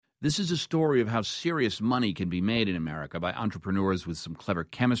This is a story of how serious money can be made in America by entrepreneurs with some clever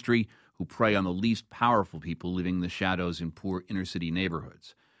chemistry who prey on the least powerful people living in the shadows in poor inner-city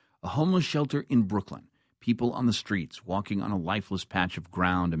neighborhoods. A homeless shelter in Brooklyn, people on the streets walking on a lifeless patch of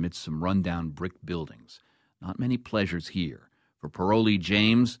ground amidst some rundown brick buildings. Not many pleasures here. For parolee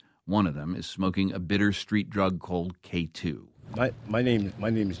James, one of them is smoking a bitter street drug called K2. My name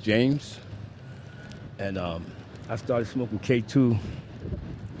is James, and I started smoking K2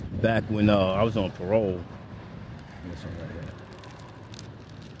 back when I was on parole.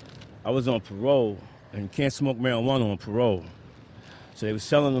 I was on parole, and you can't smoke marijuana on parole. So they were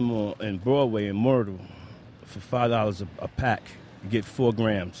selling them in Broadway in Myrtle for $5 a pack. You get 4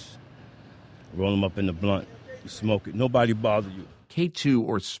 grams. Roll them up in the blunt. You smoke it. Nobody bother you. K2,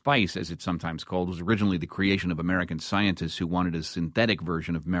 or spice as it's sometimes called, was originally the creation of American scientists who wanted a synthetic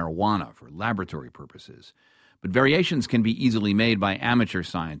version of marijuana for laboratory purposes. But variations can be easily made by amateur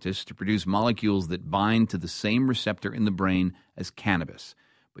scientists to produce molecules that bind to the same receptor in the brain as cannabis.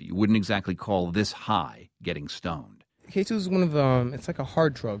 But you wouldn't exactly call this high getting stoned. K2 is one of it's like a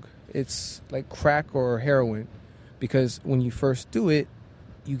hard drug. It's like crack or heroin, because when you first do it,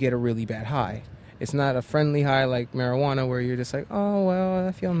 you get a really bad high. It's not a friendly high like marijuana where you're just like, oh, well,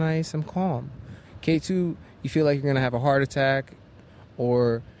 I feel nice, I'm calm. K2, you feel like you're going to have a heart attack,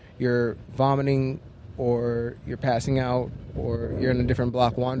 or you're vomiting, or you're passing out, or you're in a different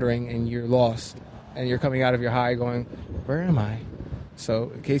block wandering and you're lost, and you're coming out of your high going, where am I?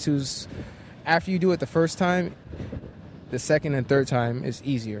 So K2's, after you do it the first time, the second and third time is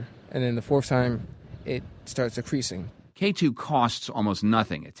easier, and then the fourth time it starts decreasing. K2 costs almost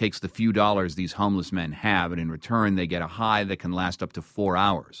nothing. It takes the few dollars these homeless men have, and in return they get a high that can last up to 4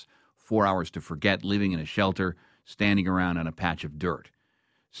 hours. 4 hours to forget living in a shelter, standing around on a patch of dirt.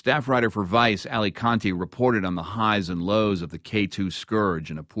 Staff writer for Vice, Ali Conti, reported on the highs and lows of the K2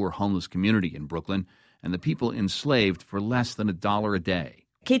 scourge in a poor homeless community in Brooklyn, and the people enslaved for less than $1 a day.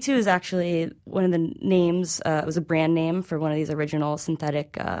 K2 is actually one of the names, it was a brand name for one of these original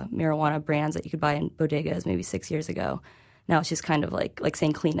synthetic marijuana brands that you could buy in bodegas maybe 6 years ago. Now it's just kind of like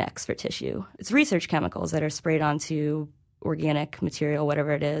saying Kleenex for tissue. It's research chemicals that are sprayed onto organic material,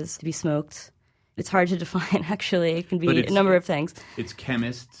 whatever it is, to be smoked. It's hard to define, actually. It can be a number of things. It's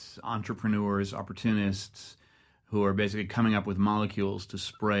chemists, entrepreneurs, opportunists who are basically coming up with molecules to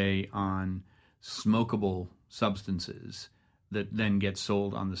spray on smokable substances that then get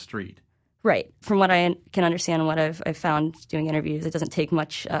sold on the street. Right. From what I can understand and what I've found doing interviews, it doesn't take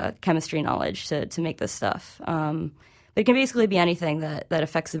much chemistry knowledge to make this stuff. But it can basically be anything that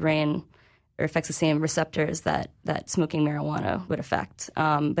affects the brain or affects the same receptors that smoking marijuana would affect.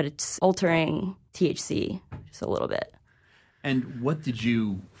 But it's altering THC just a little bit. And what did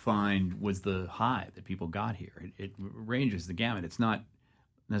you find was the high that people got here? It ranges the gamut. It's not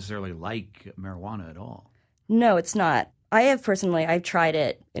necessarily like marijuana at all. No, it's not. I've tried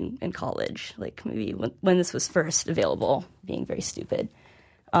it in college, like maybe when this was first available, being very stupid.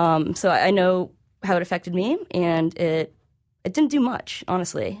 So I know how it affected me, and it didn't do much,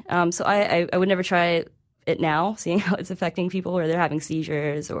 honestly. So I would never try it now, seeing how it's affecting people, or they're having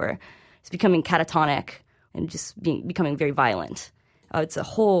seizures, or it's becoming catatonic and just becoming very violent. It's a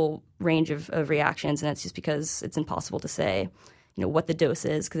whole range of reactions, and that's just because it's impossible to say, what the dose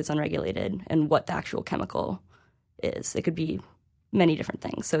is because it's unregulated, and what the actual chemical is. It could be many different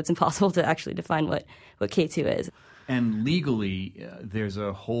things, so it's impossible to actually define what K2 is. And legally, there's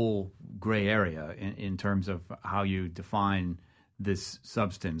a whole gray area in terms of how you define this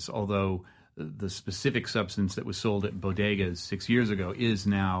substance, although the specific substance that was sold at bodegas 6 years ago is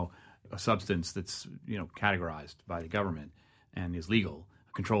now a substance that's categorized by the government and is legal,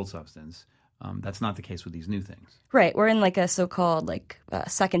 a controlled substance. That's not the case with these new things. Right. We're in a so-called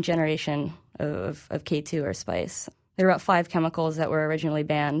second generation of K2 or spice. There were about 5 chemicals that were originally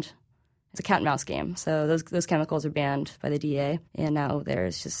banned. It's a cat and mouse game. So those chemicals are banned by the DEA, and now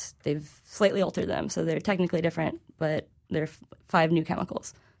they've slightly altered them. So they're technically different, but there are 5 new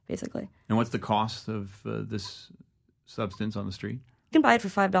chemicals, basically. And what's the cost of this substance on the street? You can buy it for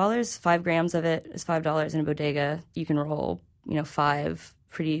 $5. 5 grams of it is $5 in a bodega. You can roll, 5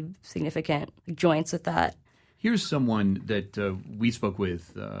 pretty significant joints with that. Here's someone that we spoke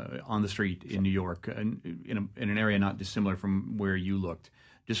with on the street in New York, in an area not dissimilar from where you looked,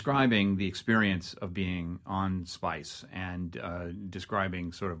 describing the experience of being on spice and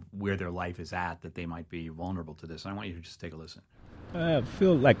describing sort of where their life is at, that they might be vulnerable to this. I want you to just take a listen. I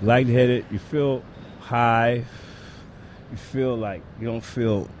feel like lightheaded. You feel high. You feel like you don't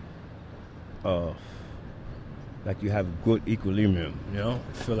feel like you have a good equilibrium, You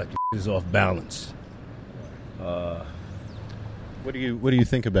feel like your is off balance. What do you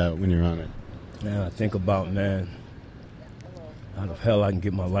think about when you're on it? Man, I think about, how the hell I can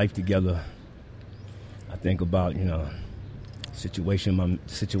get my life together. I think about, situation I'm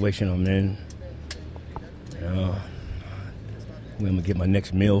in. Where I'm gonna get my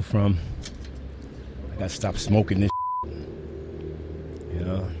next meal from. I gotta stop smoking this.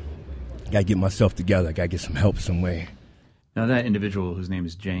 Gotta get myself together. I gotta get some help some way. Now, that individual whose name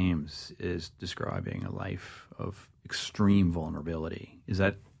is James is describing a life of extreme vulnerability. Is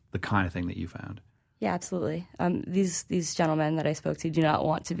that the kind of thing that you found? Yeah, absolutely. These gentlemen that I spoke to do not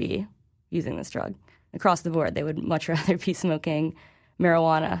want to be using this drug. Across the board, they would much rather be smoking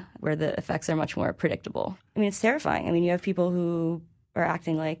marijuana, where the effects are much more predictable. I mean, it's terrifying. I mean, you have people who are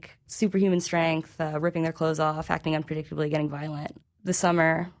acting like superhuman strength, ripping their clothes off, acting unpredictably, getting violent. The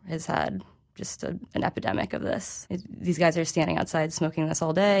summer has had just an epidemic of this. These guys are standing outside smoking this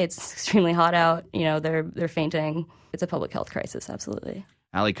all day. It's extremely hot out. They're fainting. It's a public health crisis, absolutely.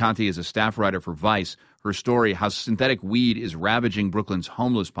 Ali Conti is a staff writer for Vice. Her story, How Synthetic Weed is Ravaging Brooklyn's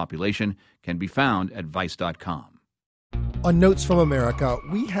Homeless Population, can be found at Vice.com. On Notes from America,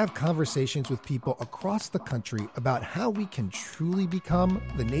 we have conversations with people across the country about how we can truly become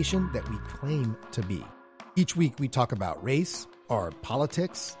the nation that we claim to be. Each week we talk about race, our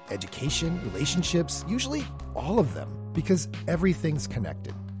politics, education, relationships, usually all of them, because everything's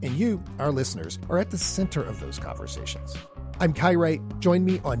connected. And you, our listeners, are at the center of those conversations. I'm Kai Wright. Join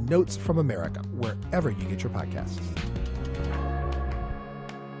me on Notes from America, wherever you get your podcasts.